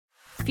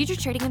Future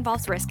trading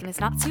involves risk and is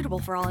not suitable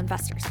for all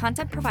investors.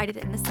 Content provided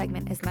in this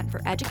segment is meant for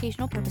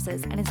educational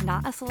purposes and is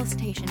not a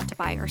solicitation to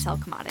buy or sell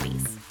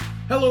commodities.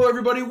 Hello,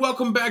 everybody.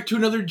 Welcome back to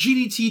another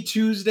GDT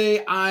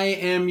Tuesday. I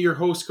am your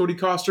host, Cody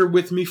Coster.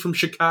 With me from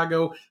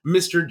Chicago,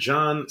 Mr.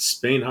 Jon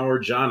Spainhour.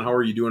 John, how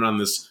are you doing on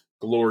this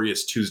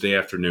glorious Tuesday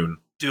afternoon?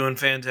 Doing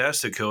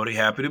fantastic, Cody.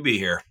 Happy to be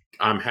here.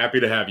 I'm happy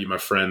to have you, my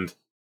friend.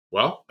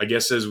 Well, I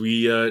guess as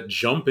we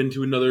jump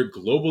into another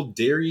Global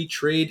Dairy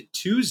Trade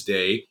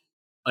Tuesday,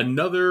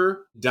 another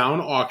down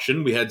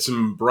auction. We had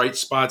some bright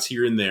spots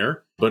here and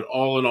there, but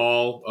all in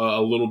all,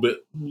 a little bit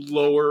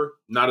lower,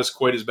 not as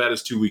quite as bad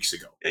as 2 weeks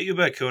ago. Yeah, you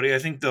bet, Cody. I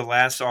think the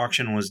last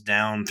auction was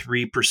down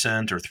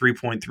 3% or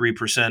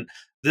 3.3%.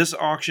 This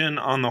auction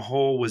on the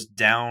whole was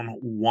down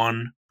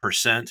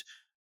 1%.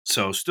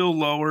 So still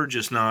lower,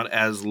 just not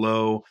as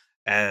low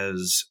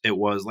as it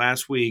was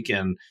last week.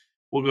 And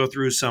we'll go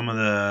through some of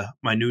the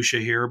minutia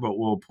here, but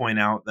we'll point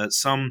out that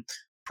some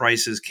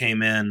prices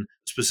came in,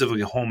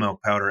 specifically whole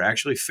milk powder,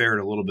 actually fared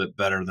a little bit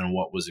better than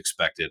what was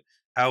expected.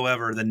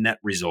 However, the net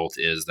result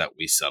is that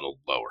we settled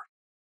lower.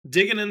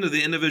 Digging into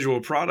the individual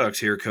products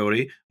here,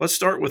 Cody, let's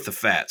start with the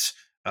fats.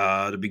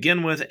 To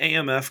begin with,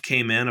 AMF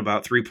came in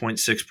about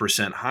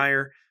 3.6%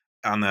 higher.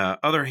 On the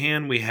other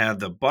hand, we had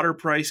the butter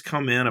price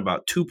come in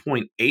about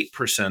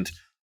 2.8%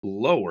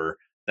 lower.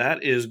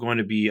 That is going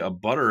to be a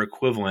butter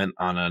equivalent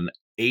on an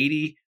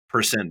 80%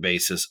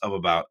 basis of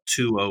about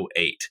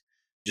 208.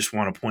 Just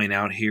want to point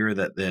out here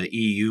that the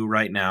EU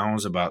right now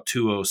is about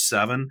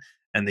 207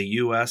 and the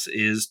US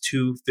is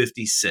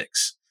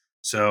 256.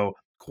 So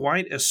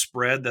quite a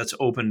spread that's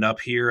opened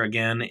up here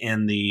again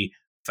in the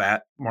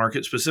fat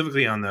market,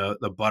 specifically on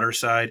the butter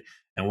side.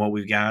 And what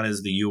we've got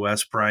is the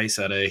US price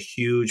at a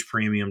huge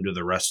premium to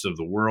the rest of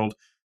the world.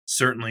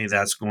 Certainly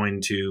that's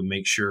going to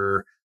make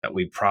sure that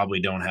we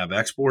probably don't have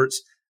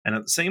exports. And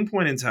at the same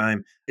point in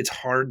time, it's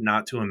hard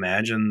not to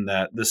imagine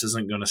that this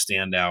isn't going to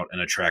stand out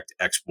and attract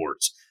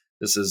exports.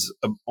 This is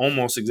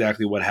almost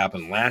exactly what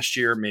happened last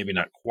year, maybe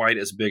not quite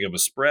as big of a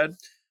spread,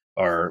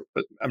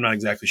 but I'm not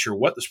exactly sure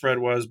what the spread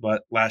was,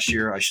 but last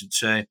year I should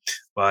say.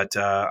 But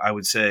I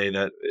would say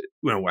that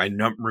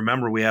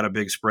remember we had a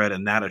big spread,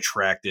 and that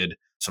attracted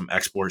some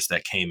exports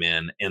that came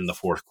in the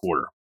fourth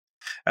quarter.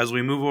 As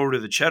we move over to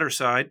the cheddar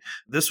side,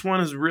 this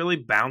one has really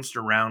bounced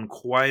around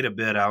quite a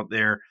bit out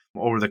there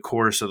over the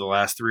course of the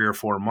last 3 or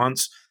 4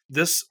 months.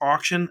 This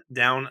auction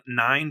down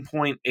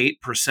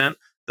 9.8%.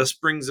 This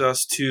brings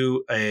us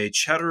to a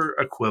cheddar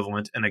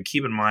equivalent, and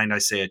keep in mind I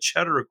say a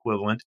cheddar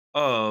equivalent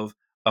of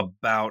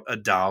about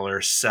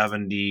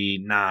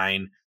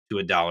 $1.79 to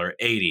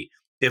 $1.80.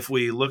 If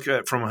we look at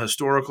it from a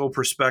historical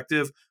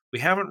perspective, we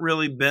haven't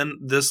really been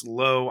this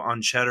low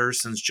on cheddar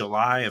since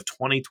July of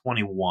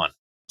 2021.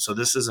 So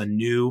this is a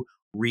new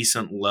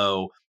recent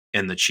low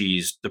in the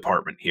cheese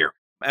department here.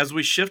 As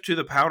we shift to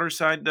the powder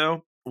side,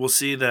 though, we'll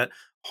see that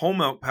whole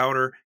milk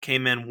powder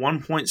came in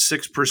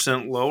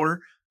 1.6%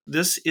 lower.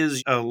 This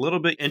is a little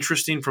bit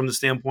interesting from the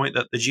standpoint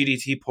that the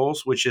GDT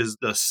Pulse, which is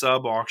the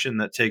sub auction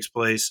that takes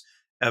place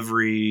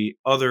every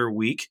other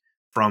week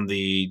from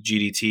the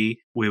GDT,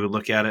 we would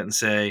look at it and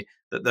say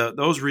that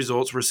those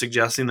results were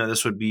suggesting that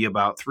this would be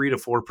about 3 to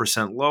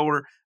 4%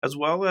 lower, as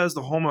well as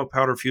the whole milk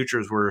powder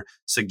futures were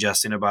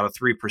suggesting about a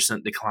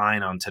 3%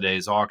 decline on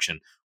today's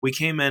auction. We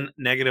came in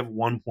negative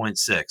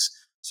 1.6.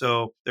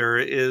 So there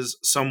is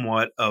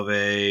somewhat of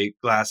a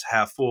glass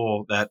half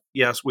full that,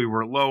 yes, we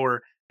were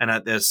lower, and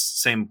at this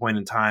same point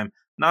in time,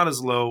 not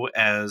as low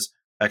as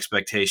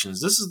expectations.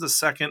 This is the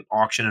second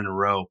auction in a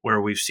row where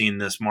we've seen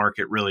this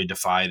market really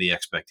defy the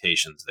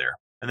expectations there.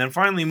 And then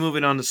finally,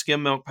 moving on to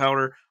skim milk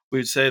powder, we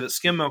would say that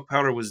skim milk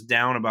powder was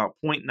down about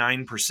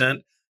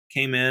 0.9%,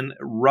 came in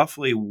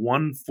roughly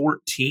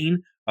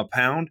 $1.14 a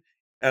pound.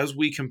 As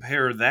we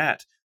compare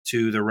that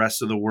to the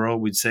rest of the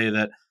world, we'd say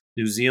that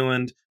New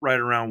Zealand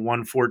right around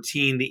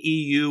 114, the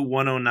EU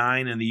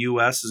 109, and the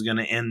US is going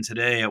to end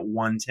today at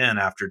 110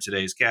 after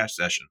today's cash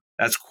session.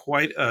 That's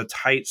quite a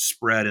tight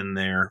spread in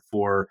there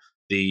for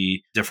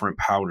the different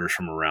powders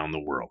from around the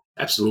world.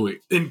 Absolutely.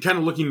 And kind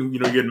of looking,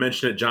 you had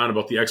mentioned it, John,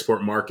 about the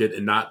export market,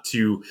 and not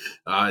to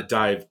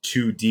dive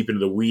too deep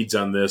into the weeds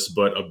on this,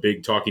 but a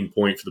big talking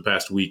point for the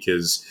past week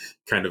has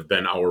kind of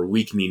been our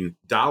weakening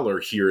dollar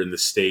here in the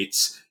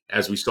States,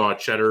 as we saw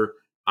cheddar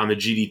on the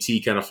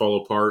GDT kind of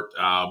fall apart,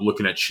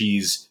 looking at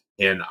cheese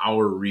and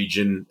our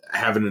region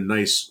having a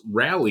nice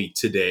rally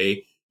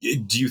today.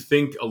 Do you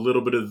think a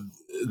little bit of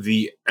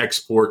the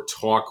export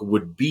talk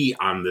would be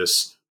on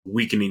this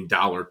weakening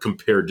dollar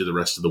compared to the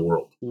rest of the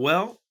world?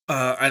 Well,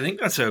 I think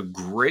that's a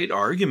great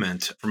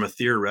argument from a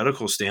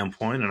theoretical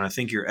standpoint, and I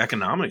think your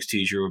economics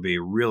teacher would be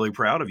really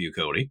proud of you,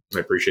 Cody. I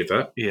appreciate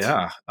that.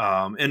 Yeah.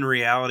 In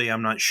reality,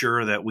 I'm not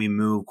sure that we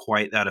move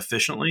quite that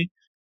efficiently,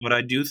 but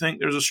I do think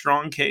there's a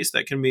strong case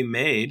that can be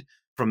made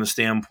from the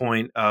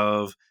standpoint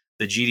of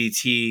the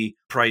GDT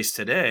price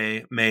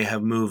today may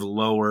have moved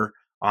lower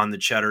on the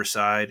cheddar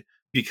side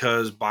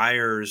because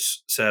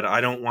buyers said, I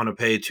don't want to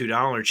pay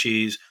 $2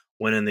 cheese,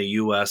 when in the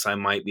U.S. I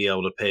might be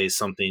able to pay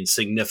something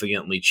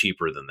significantly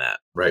cheaper than that.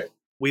 Right.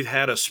 we've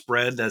had a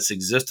spread that's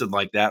existed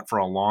like that for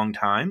a long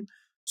time.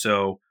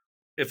 So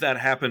if that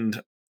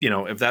happened,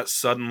 if that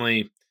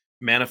suddenly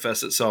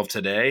manifests itself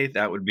today,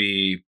 that would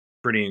be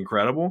pretty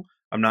incredible.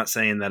 I'm not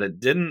saying that it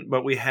didn't,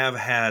 but we have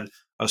had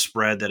a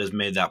spread that has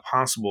made that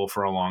possible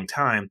for a long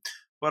time.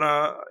 But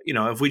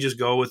if we just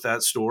go with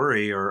that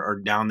story or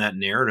down that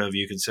narrative,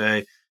 you could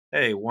say,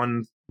 hey,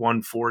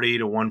 140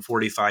 to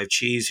 145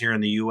 cheese here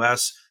in the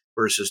U.S.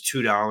 versus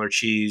 $2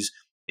 cheese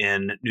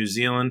in New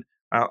Zealand.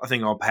 I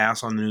think I'll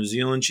pass on the New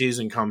Zealand cheese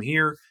and come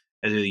here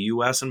to the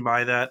U.S. and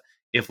buy that.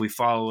 If we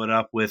follow it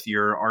up with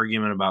your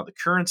argument about the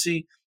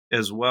currency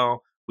as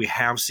well, we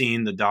have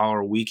seen the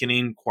dollar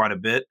weakening quite a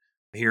bit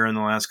here in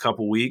the last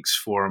couple weeks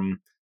from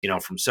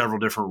several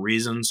different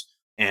reasons.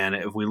 And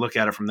if we look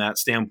at it from that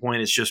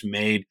standpoint, it's just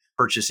made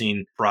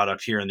purchasing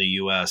product here in the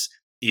U.S.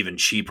 even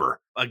cheaper.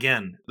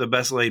 Again, the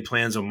best laid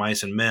plans of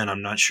mice and men.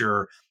 I'm not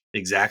sure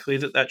exactly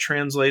that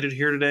translated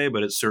here today,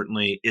 but it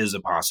certainly is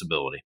a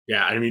possibility.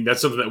 Yeah, I mean,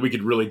 that's something that we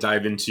could really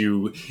dive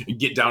into,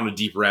 get down a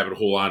deep rabbit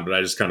hole on, but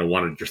I just kind of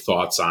wanted your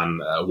thoughts on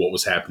what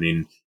was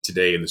happening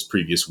today in this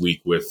previous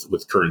week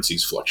with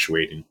currencies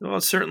fluctuating. Well,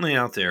 it's certainly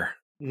out there.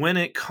 When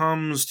it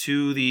comes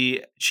to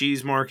the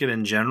cheese market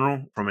in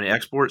general, from an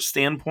export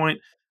standpoint,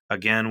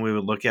 again, we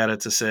would look at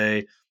it to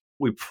say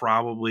we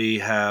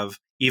probably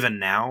even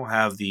now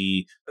have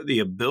the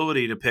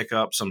ability to pick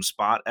up some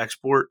spot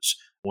exports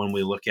when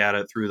we look at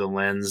it through the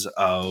lens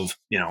of,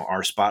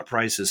 our spot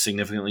price is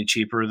significantly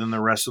cheaper than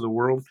the rest of the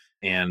world.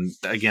 And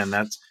again,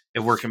 that's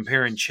if we're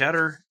comparing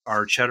cheddar,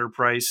 our cheddar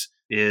price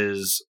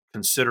is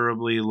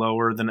considerably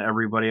lower than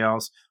everybody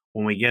else.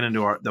 When we get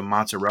into the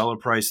mozzarella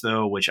price,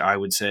 though, which I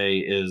would say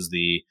is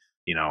the,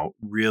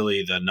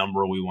 really the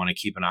number we want to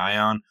keep an eye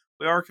on,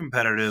 we are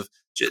competitive.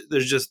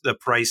 There's just the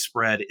price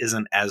spread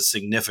isn't as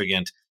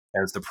significant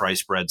as the price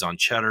spreads on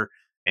cheddar.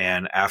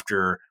 And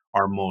after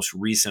our most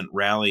recent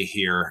rally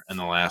here in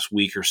the last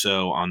week or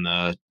so on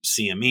the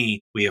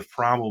CME, we have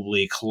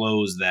probably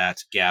closed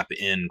that gap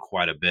in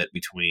quite a bit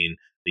between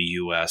the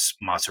U.S.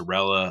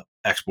 mozzarella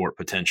export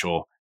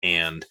potential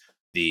and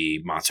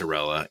the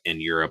mozzarella in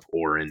Europe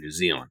or in New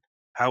Zealand.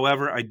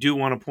 However, I do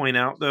want to point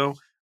out, though,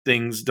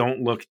 things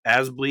don't look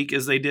as bleak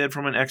as they did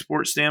from an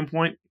export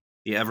standpoint.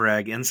 The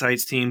EverAg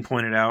Insights team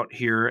pointed out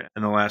here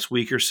in the last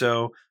week or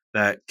so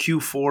that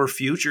Q4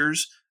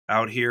 futures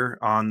out here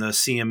on the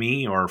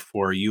CME or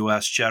for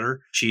U.S.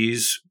 cheddar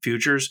cheese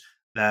futures,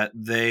 that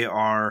they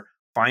are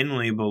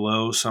finally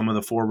below some of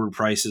the forward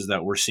prices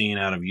that we're seeing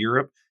out of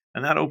Europe.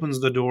 And that opens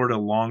the door to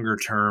longer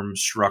term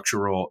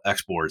structural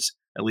exports,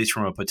 at least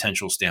from a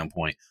potential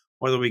standpoint.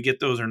 Whether we get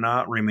those or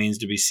not remains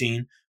to be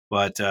seen.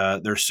 But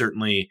there's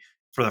certainly,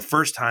 for the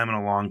first time in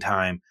a long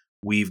time,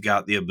 we've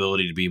got the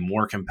ability to be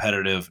more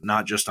competitive,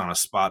 not just on a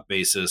spot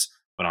basis,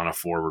 but on a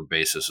forward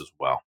basis as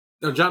well.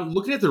 Now, John,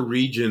 looking at the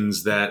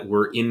regions that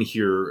were in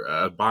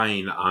here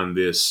buying on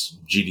this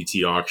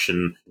GDT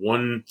auction,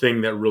 one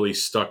thing that really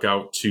stuck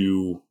out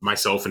to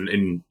myself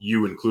and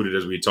you included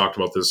as we talked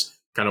about this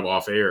kind of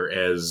off air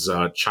as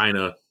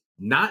China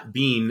not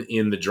being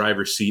in the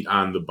driver's seat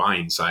on the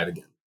buying side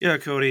again. Yeah,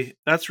 Cody,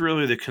 that's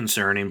really the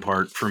concerning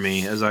part for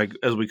me as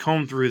we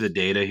comb through the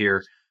data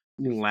here.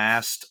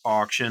 Last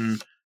auction,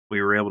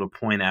 we were able to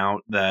point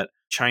out that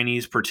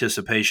Chinese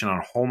participation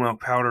on whole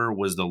milk powder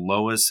was the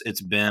lowest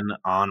it's been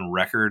on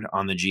record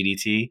on the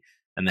GDT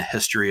and the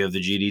history of the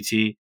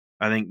GDT.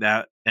 I think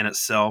that in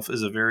itself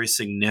is a very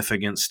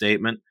significant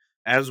statement.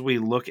 As we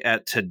look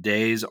at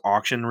today's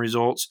auction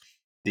results,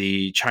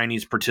 the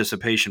Chinese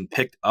participation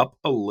picked up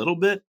a little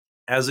bit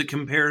as it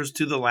compares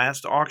to the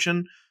last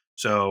auction.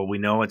 So we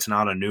know it's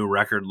not a new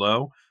record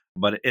low,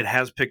 but it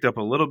has picked up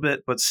a little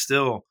bit, but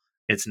still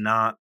it's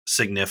not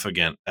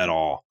significant at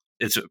all.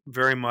 It's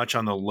very much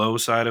on the low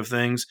side of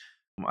things.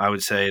 I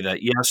would say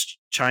that, yes,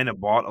 China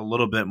bought a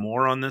little bit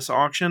more on this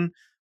auction,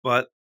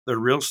 but the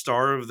real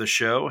star of the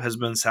show has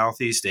been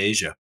Southeast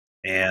Asia.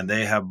 And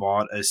they have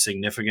bought a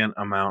significant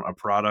amount of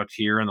product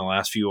here in the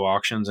last few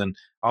auctions. And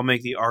I'll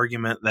make the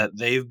argument that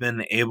they've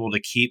been able to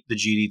keep the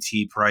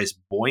GDT price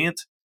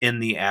buoyant in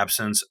the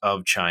absence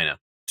of China.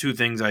 Two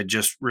things I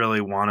just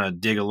really want to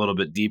dig a little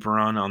bit deeper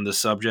on this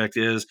subject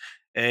is,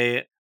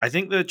 I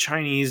think the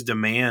Chinese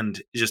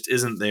demand just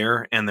isn't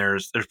there, and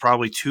there's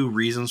probably two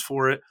reasons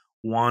for it.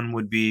 One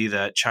would be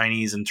that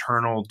Chinese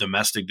internal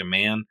domestic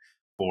demand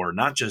for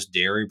not just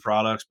dairy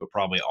products, but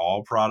probably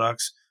all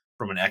products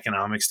from an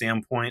economic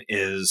standpoint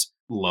is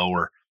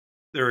lower.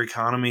 Their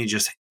economy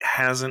just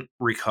hasn't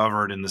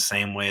recovered in the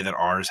same way that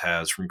ours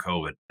has from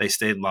COVID. They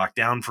stayed locked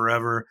down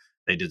forever.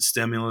 They did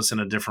stimulus in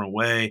a different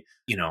way.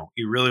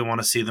 You really want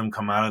to see them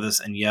come out of this.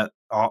 And yet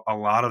a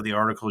lot of the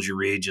articles you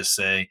read just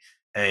say,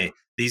 hey,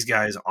 these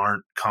guys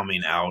aren't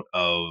coming out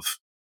of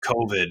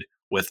COVID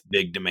with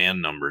big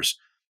demand numbers.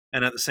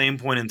 And at the same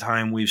point in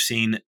time, we've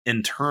seen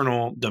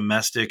internal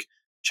domestic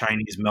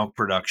Chinese milk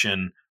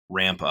production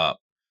ramp up.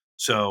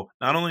 So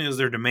not only is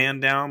their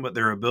demand down, but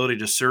their ability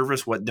to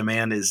service what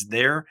demand is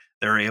there,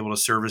 they're able to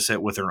service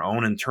it with their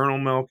own internal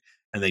milk,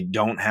 and they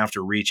don't have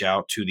to reach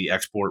out to the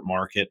export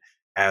market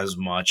as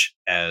much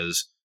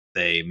as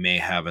they may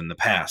have in the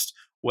past.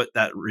 what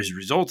that has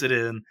resulted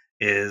in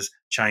is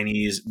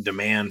Chinese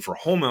demand for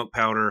whole milk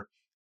powder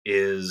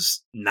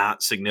is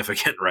not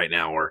significant right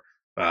now, or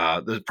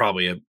there's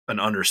probably an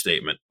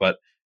understatement, but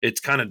it's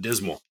kind of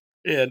dismal.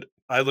 And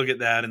I look at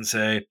that and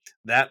say,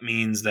 that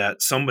means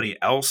that somebody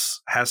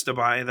else has to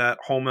buy that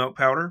whole milk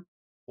powder,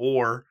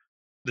 or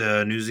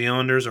the New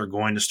Zealanders are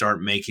going to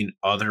start making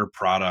other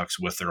products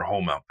with their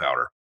whole milk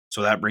powder.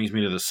 So that brings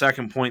me to the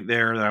second point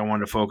there that I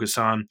wanted to focus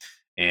on,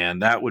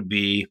 and that would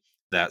be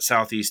that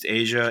Southeast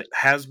Asia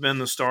has been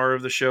the star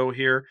of the show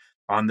here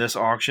on this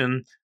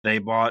auction. They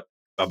bought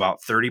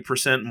about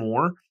 30%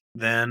 more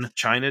than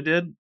China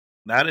did.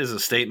 That is a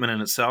statement in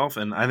itself,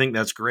 and I think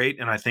that's great,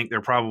 and I think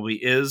there probably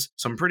is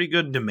some pretty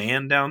good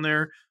demand down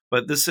there,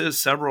 but this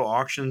is several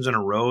auctions in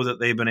a row that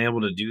they've been able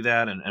to do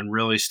that and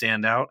really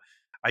stand out.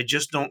 I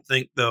just don't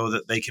think, though,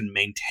 that they can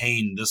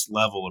maintain this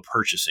level of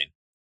purchasing.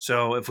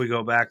 So if we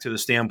go back to the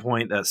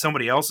standpoint that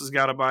somebody else has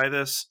got to buy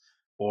this,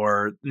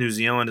 or New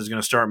Zealand is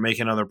going to start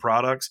making other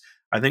products,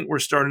 I think we're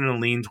starting to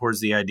lean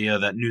towards the idea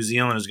that New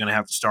Zealand is going to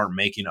have to start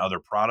making other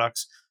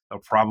products. They'll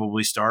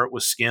probably start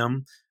with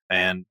skim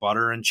and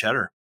butter and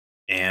cheddar.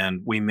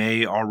 And we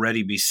may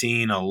already be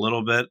seeing a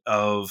little bit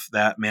of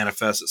that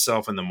manifest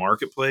itself in the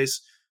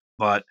marketplace,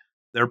 but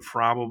they're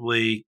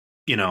probably,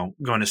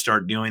 going to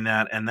start doing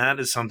that. And that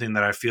is something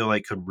that I feel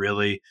like could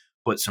really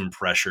put some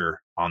pressure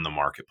on the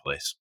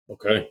marketplace.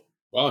 Okay.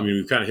 Well, I mean,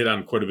 we've kind of hit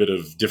on quite a bit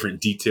of different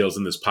details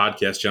in this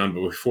podcast, John,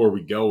 but before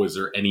we go, is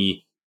there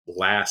any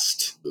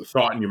last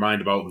thought in your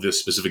mind about this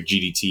specific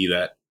GDT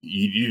that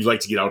you'd like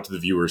to get out to the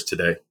viewers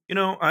today?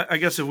 I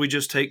guess if we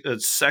just take a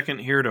second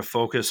here to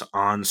focus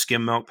on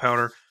skim milk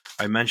powder,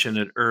 I mentioned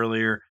it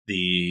earlier.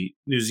 The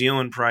New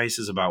Zealand price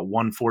is about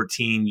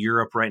 114,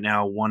 Europe right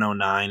now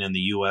 109, and the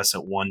US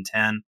at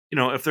 110.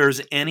 If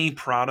there's any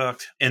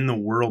product in the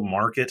world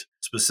market,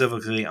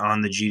 specifically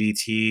on the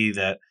GDT,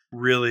 that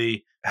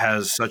really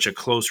has such a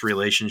close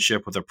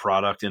relationship with a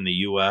product in the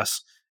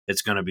US,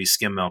 it's going to be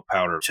skim milk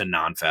powder to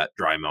non-fat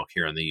dry milk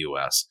here in the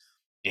US.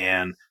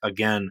 And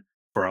again,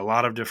 for a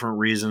lot of different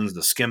reasons,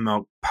 the skim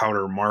milk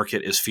powder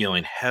market is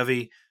feeling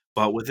heavy,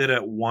 but with it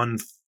at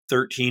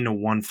 113 to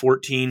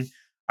 114,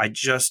 I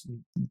just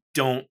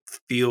don't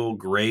feel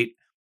great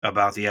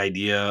about the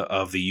idea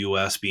of the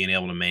US being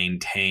able to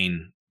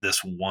maintain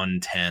this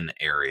 110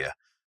 area.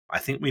 I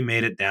think we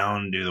made it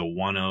down to the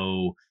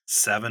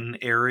 107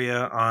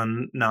 area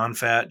on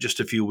non-fat just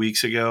a few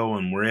weeks ago,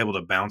 and we're able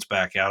to bounce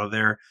back out of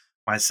there.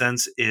 My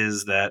sense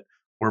is that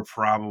we're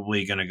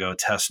probably going to go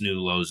test new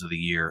lows of the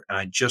year. And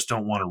I just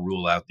don't want to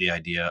rule out the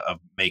idea of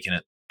making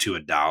it to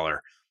 $1.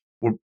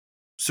 We'll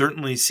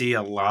certainly see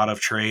a lot of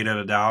trade at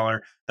 $1.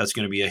 That's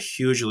going to be a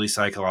hugely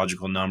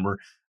psychological number.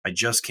 I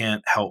just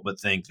can't help but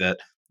think that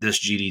this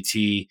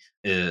GDT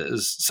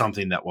is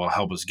something that will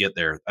help us get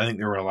there. I think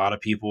there were a lot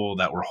of people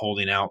that were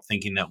holding out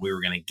thinking that we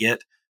were going to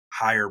get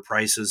higher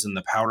prices in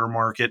the powder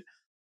market.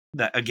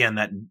 That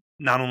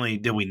not only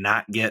did we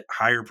not get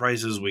higher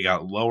prices, we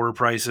got lower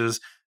prices.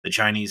 The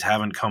Chinese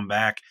haven't come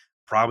back,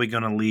 probably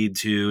going to lead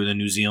to the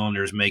New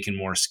Zealanders making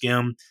more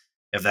skim.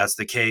 If that's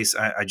the case,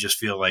 I just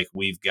feel like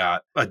we've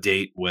got a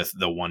date with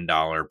the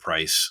 $1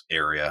 price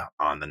area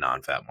on the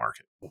non-fat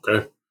market.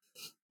 Okay.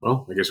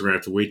 Well, I guess we're going to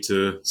have to wait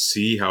to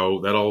see how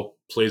that all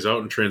plays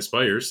out and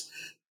transpires.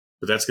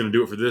 But that's going to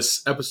do it for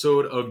this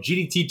episode of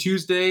GDT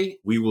Tuesday.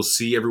 We will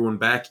see everyone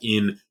back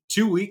in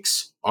 2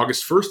 weeks,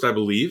 August 1st, I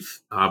believe.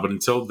 But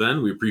until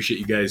then, we appreciate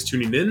you guys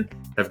tuning in.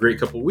 Have a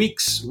great couple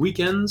weeks,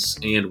 weekends,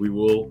 and we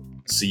will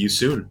see you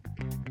soon.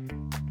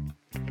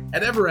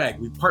 At EverAg,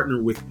 we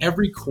partner with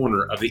every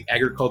corner of the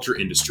agriculture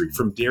industry,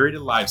 from dairy to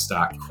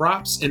livestock,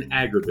 crops, and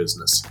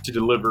agribusiness, to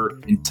deliver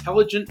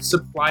intelligent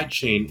supply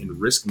chain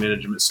and risk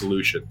management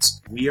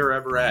solutions. We are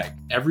EverAg,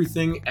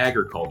 everything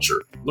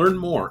agriculture. Learn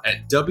more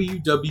at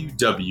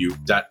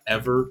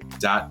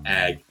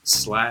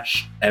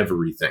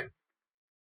www.ever.ag/everything.